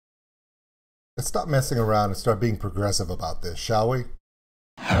Let's stop messing around and start being progressive about this, shall we?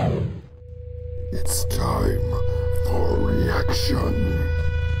 It's time for reaction.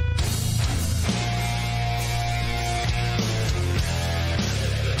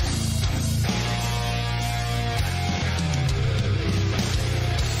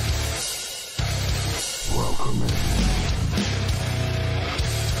 Welcome in.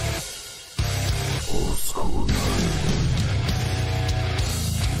 Old School Nerd.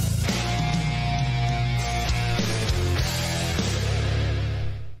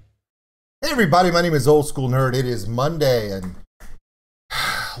 Hey everybody, my name is Old School Nerd. It is Monday and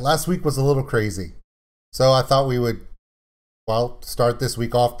last week was a little crazy. So I thought we would, well, start this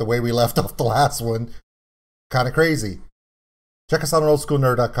week off the way we left off the last one. Kind of crazy. Check us out on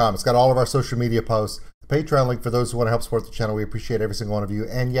OldSkuleNerd.com. It's got all of our social media posts. The Patreon link for those who want to help support the channel. We appreciate every single one of you.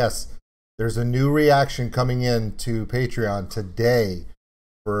 And yes, there's a new reaction coming in to Patreon today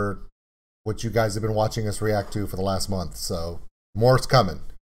for what you guys have been watching us react to for the last month. So more's coming.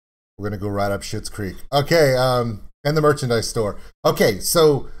 We're going to go right up Schitt's Creek. Okay, and the merchandise store. Okay,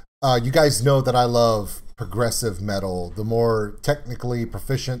 so you guys know that I love progressive metal. The more technically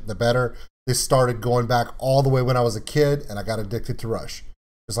proficient, the better. This started going back all the way when I was a kid, and I got addicted to Rush.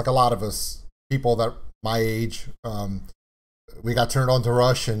 Just like a lot of us, people that my age, we got turned on to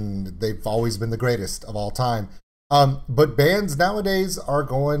Rush, and they've always been the greatest of all time. But bands nowadays are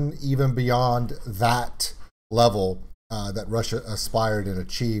going even beyond that level. That Rush aspired and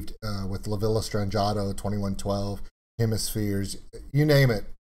achieved with La Villa Strangiato, 2112, Hemispheres, you name it,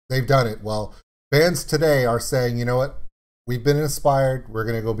 they've done it. Well, bands today are saying, you know what, we've been inspired, we're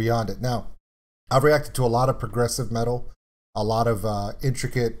going to go beyond it. Now, I've reacted to a lot of progressive metal, a lot of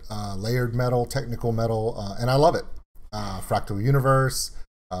intricate layered metal, technical metal, and I love it. Fractal Universe,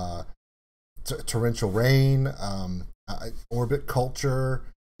 Torrential Rain, Orbit Culture.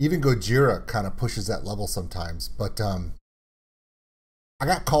 Even Gojira kind of pushes that level sometimes, but I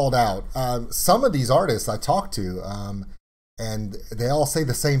got called out. Some of these artists I talked to, and they all say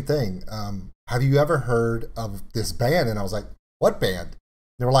the same thing. Have you ever heard of this band? And I was like, what band?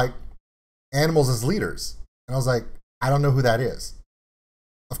 They were like, Animals as Leaders. And I was like, I don't know who that is.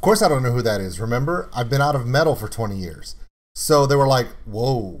 Of course I don't know who that is. Remember, I've been out of metal for 20 years. So they were like,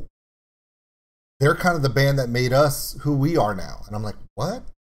 whoa. They're kind of the band that made us who we are now. And I'm like, what?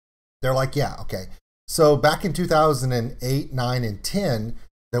 They're like, yeah, okay. So back in 2008, 9, and 10,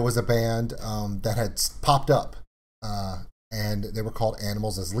 there was a band that had popped up, and they were called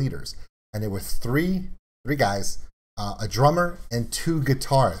Animals as Leaders. And there were three guys, a drummer and two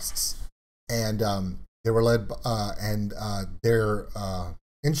guitarists. And they were led, and they're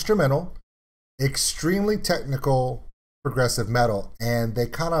instrumental, extremely technical, progressive metal. And they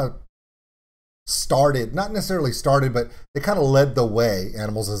kind of started, not necessarily started, but they kind of led the way,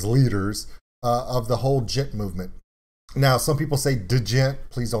 Animals as Leaders, of the whole djent movement. Now, some people say djent.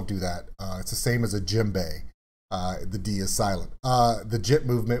 Please don't do that. It's the same as a djembe. The D is silent. The djent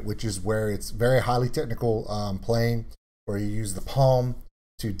movement, which is where it's very highly technical playing, where you use the palm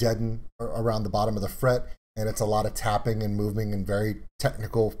to deaden around the bottom of the fret, and it's a lot of tapping and moving and very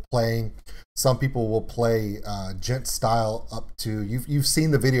technical playing. Some people will play djent style up to, you've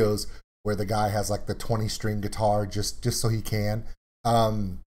seen the videos where the guy has like the 20-string guitar just so he can.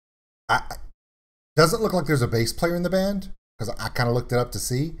 Doesn't look like there's a bass player in the band, because I kind of looked it up to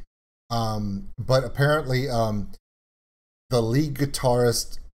see. But apparently the lead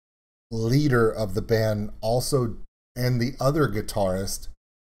guitarist, leader of the band also, and the other guitarist,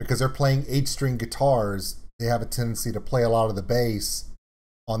 because they're playing 8-string guitars, they have a tendency to play a lot of the bass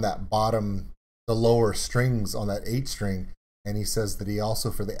on that bottom, the lower strings on that 8-string. And he says that he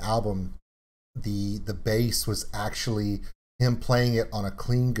also, for the album, the bass was actually him playing it on a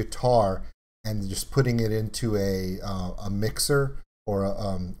clean guitar and just putting it into a mixer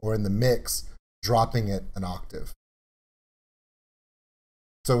or in the mix, dropping it an octave.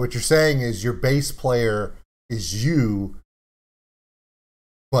 So what you're saying is your bass player is you,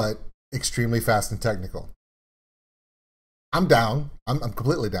 but extremely fast and technical. I'm down. I'm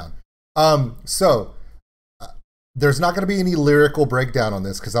completely down. There's not going to be any lyrical breakdown on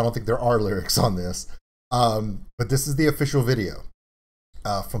this, because I don't think there are lyrics on this. But this is the official video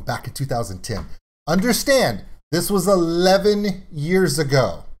from back in 2010. Understand, this was 11 years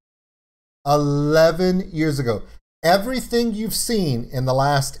ago. 11 years ago. Everything you've seen in the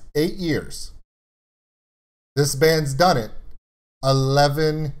last 8 years, this band's done it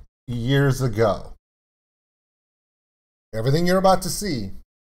 11 years ago. Everything you're about to see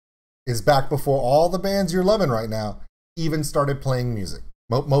is back before all the bands you're loving right now even started playing music.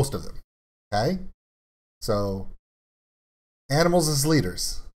 Most of them. Okay? So, Animals as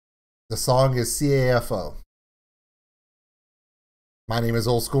Leaders. The song is CAFO. My name is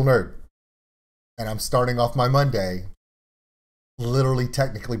OldSkuleNerd, and I'm starting off my Monday literally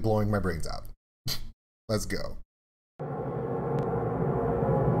technically blowing my brains out. Let's go.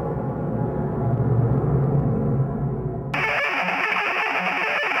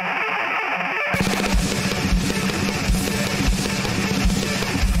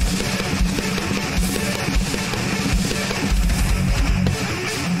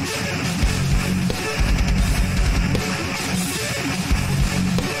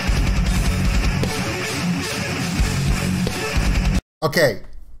 Okay,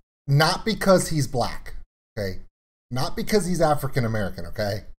 not because he's black, okay? Not because he's African American,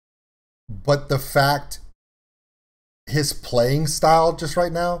 okay? But the fact his playing style just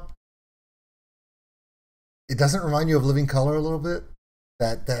right now, it doesn't remind you of Living Color a little bit?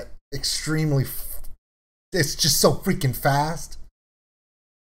 That extremely, it's just so freaking fast.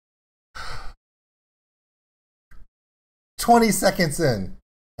 20 seconds in,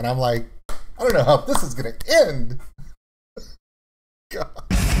 and I'm like, I don't know how this is gonna end. God.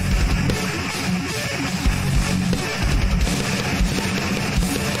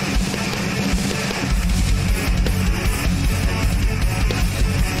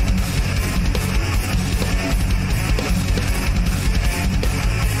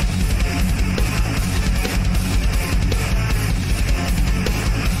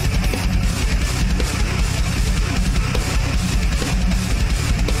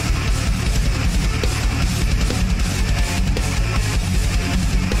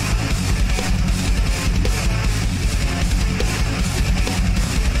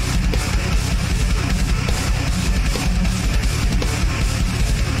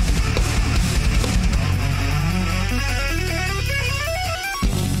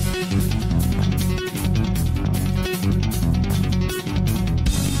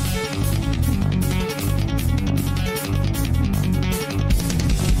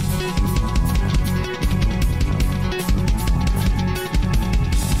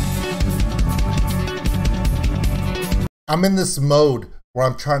 I'm in this mode where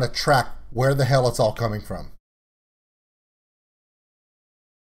I'm trying to track where the hell it's all coming from.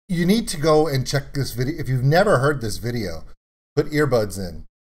 You need to go and check this video. If you've never heard this video, put earbuds in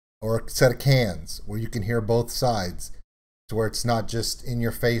or a set of cans where you can hear both sides to where it's not just in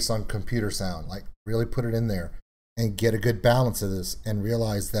your face on computer sound. Like really put it in there and get a good balance of this and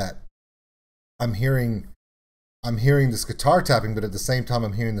realize that I'm hearing this guitar tapping, but at the same time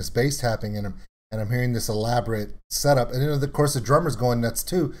I'm hearing this bass tapping, and I'm hearing this elaborate setup, and then of course the drummer's going nuts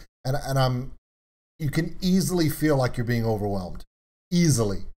too, and you can easily feel like you're being overwhelmed.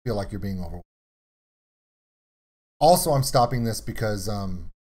 Easily feel like you're being overwhelmed. Also, I'm stopping this because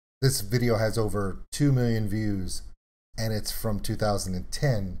this video has over 2 million views, and it's from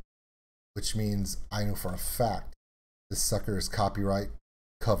 2010, which means I know for a fact this sucker is copyright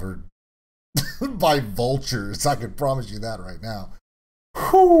covered by vultures. I can promise you that right now.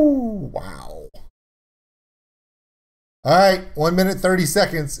 Whew, wow. All right, 1 minute 30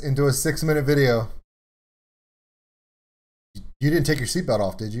 seconds into a 6-minute video. You didn't take your seatbelt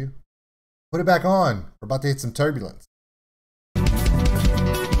off, did you? Put it back on. We're about to hit some turbulence.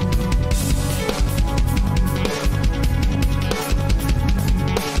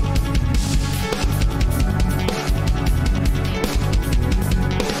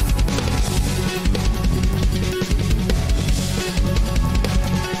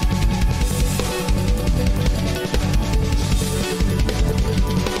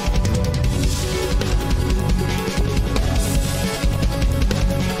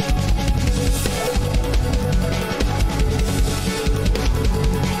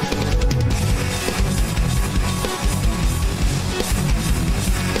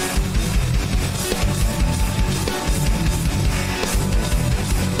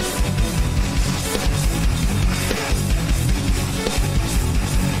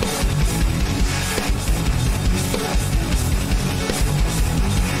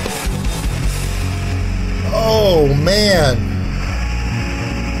 Oh man,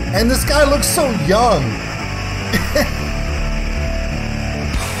 and this guy looks so young.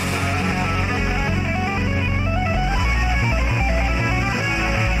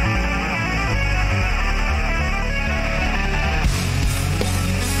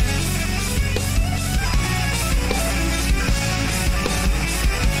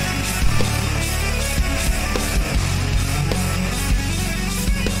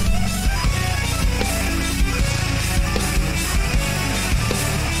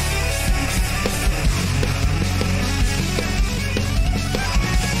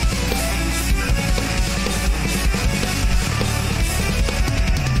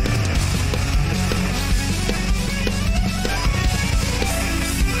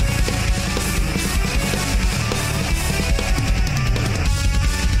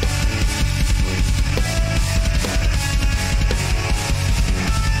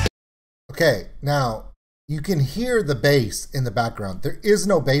 Okay, now you can hear the bass in the background. There is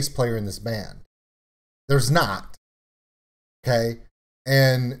no bass player in this band. There's not. Okay,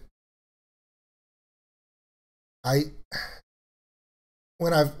 and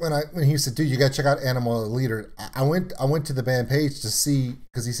when he said, dude, you gotta check out Animal Leader, I went to the band page to see,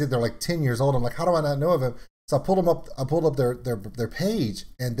 because he said they're like 10 years old. I'm like, how do I not know of him? So I pulled up their page,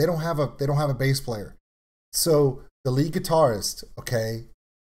 and they don't have a bass player. So the lead guitarist, okay,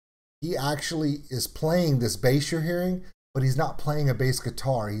 he actually is playing this bass you're hearing, but he's not playing a bass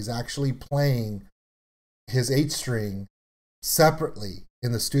guitar. He's actually playing his 8-string separately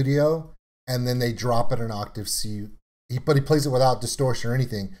in the studio, and then they drop it an octave. But he plays it without distortion or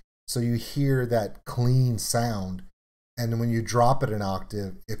anything, so you hear that clean sound. And when you drop it an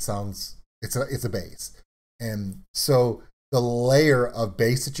octave, it's a bass. And so the layer of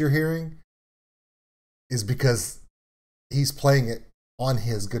bass that you're hearing is because he's playing it on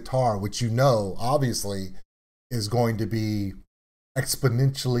his guitar, which obviously is going to be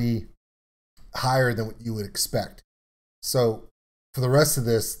exponentially higher than what you would expect. So for the rest of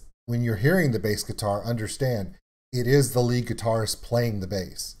this, when you're hearing the bass guitar, understand it is the lead guitarist playing the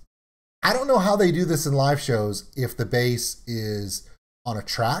bass. I don't know how they do this in live shows if the bass is on a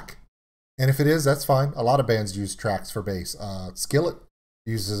track. And if it is, that's fine. A lot of bands use tracks for bass. Skillet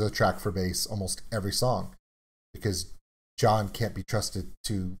uses a track for bass almost every song because John can't be trusted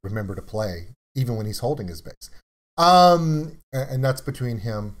to remember to play even when he's holding his bass. And that's between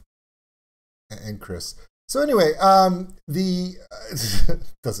him and Chris. So anyway,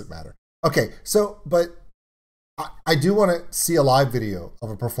 doesn't matter. Okay, so, but I do want to see a live video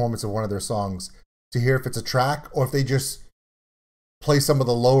of a performance of one of their songs to hear if it's a track or if they just play some of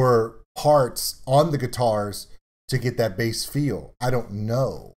the lower parts on the guitars to get that bass feel. I don't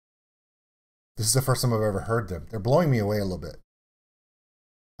know. This is the first time I've ever heard them. They're blowing me away a little bit.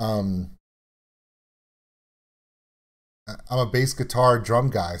 I'm a bass guitar drum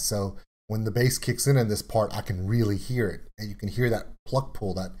guy, so when the bass kicks in this part, I can really hear it. And you can hear that pluck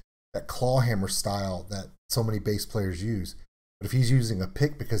pull, that claw hammer style that so many bass players use. But if he's using a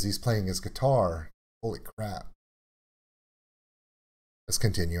pick because he's playing his guitar, holy crap. Let's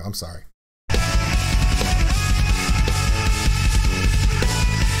continue. I'm sorry.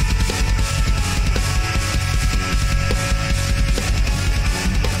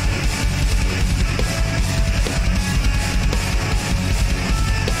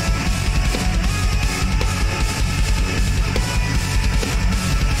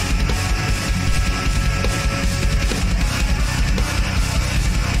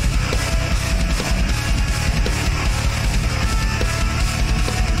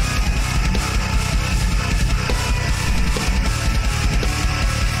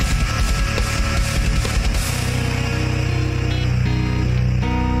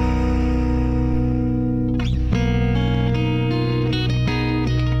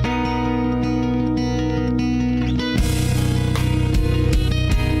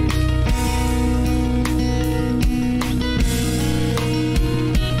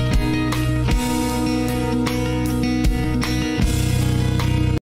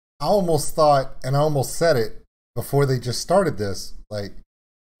 I almost thought, and I almost said it before they just started this, like,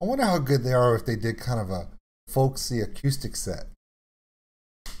 I wonder how good they are if they did kind of a folksy acoustic set.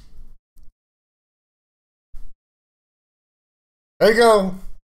 There you go.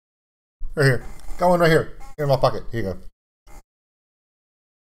 Right here. Got one right here. In my pocket. Here you go.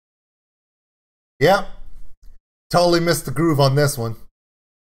 Yep. Totally missed the groove on this one.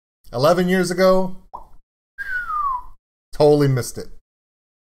 11 years ago, totally missed it.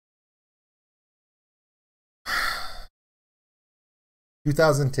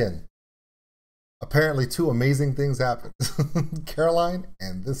 (2010). Apparently, two amazing things happened: Caroline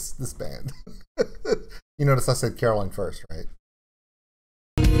and this band. You notice I said Caroline first, right?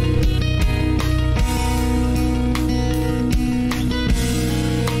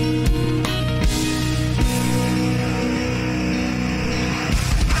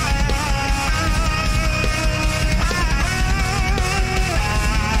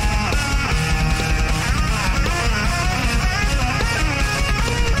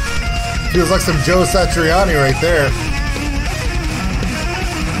 Feels like some Joe Satriani right there.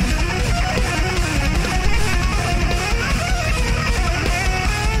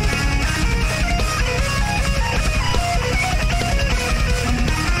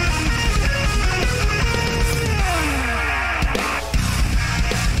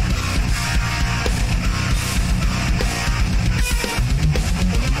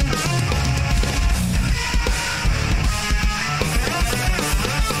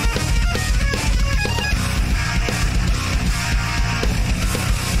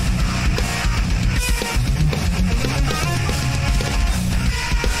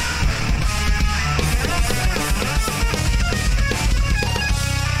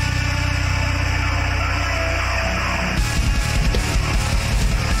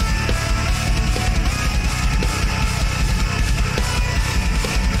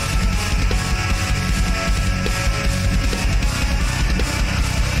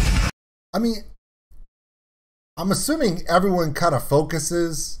 I mean, I'm assuming everyone kind of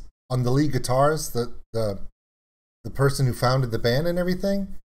focuses on the lead guitarist, the person who founded the band and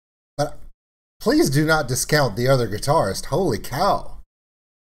everything. But please do not discount the other guitarist. Holy cow.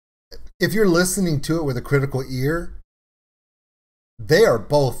 If you're listening to it with a critical ear, they are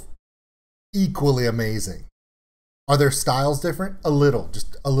both equally amazing. Are their styles different? A little,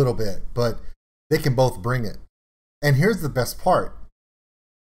 just a little bit, but they can both bring it. And here's the best part.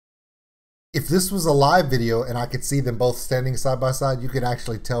 If this was a live video and I could see them both standing side by side, you could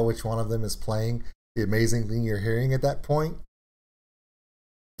actually tell which one of them is playing the amazing thing you're hearing at that point.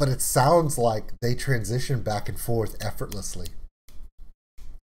 But it sounds like they transition back and forth effortlessly.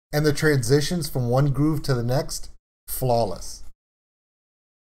 And the transitions from one groove to the next, flawless.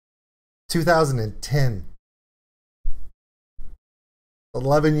 2010.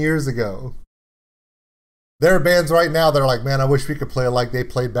 11 years ago. There are bands right now that are like, man, I wish we could play like they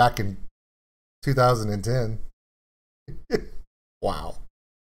played back in 2010. Wow.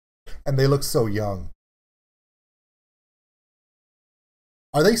 And they look so young.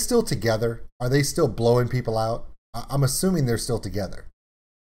 Are they still together? Are they still blowing people out? I'm assuming they're still together.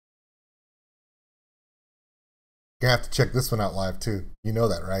 Gonna have to check this one out live too. You know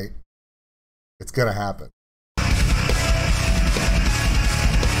that, right? It's gonna happen.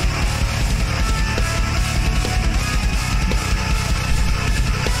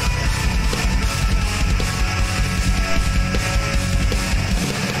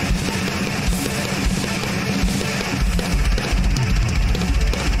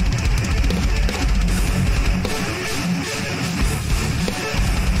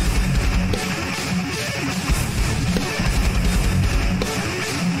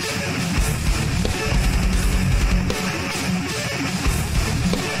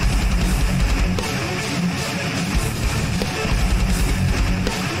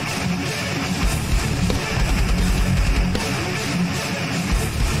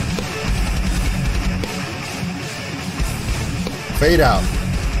 Fade out.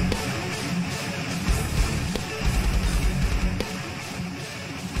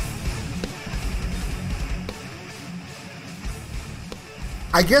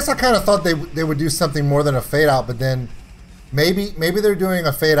 I guess I kind of thought they would do something more than a fade out, but then maybe they're doing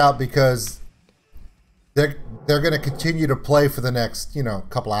a fade out because they're going to continue to play for the next,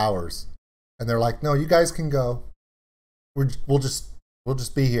 couple hours. And they're like, "No, you guys can go. We'll just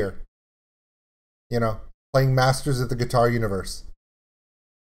be here." Playing Masters of the Guitar Universe.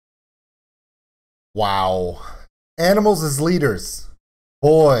 Wow. Animals as leaders.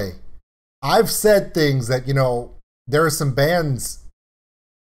 Boy, I've said things that, there are some bands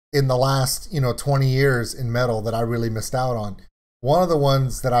in the last, 20 years in metal that I really missed out on. One of the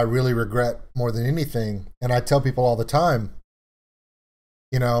ones that I really regret more than anything, and I tell people all the time,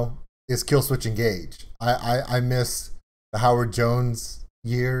 is Killswitch Engage. I miss the Howard Jones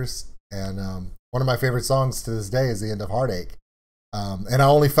years, and one of my favorite songs to this day is The End of Heartache. And I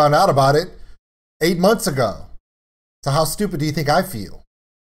only found out about it 8 months ago. So how stupid do you think I feel?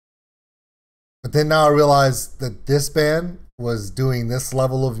 But then now I realize that this band was doing this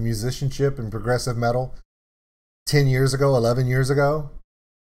level of musicianship and progressive metal 10 years ago, 11 years ago.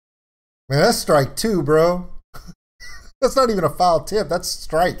 Man, that's strike two, bro. That's not even a foul tip. That's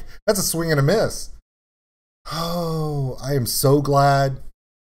strike. That's a swing and a miss. Oh, I am so glad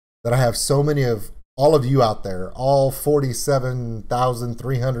that I have so many of all of you out there, all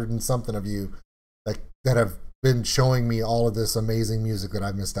 47,300 and something of you that have been showing me all of this amazing music that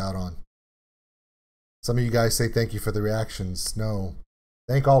I missed out on. Some of you guys say thank you for the reactions. No,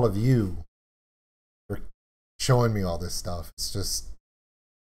 thank all of you for showing me all this stuff. It's just,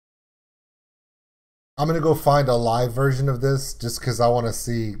 I'm going to go find a live version of this just because I want to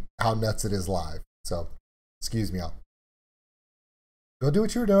see how nuts it is live. So, excuse me. I'll go do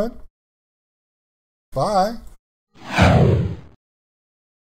what you were doing. Bye.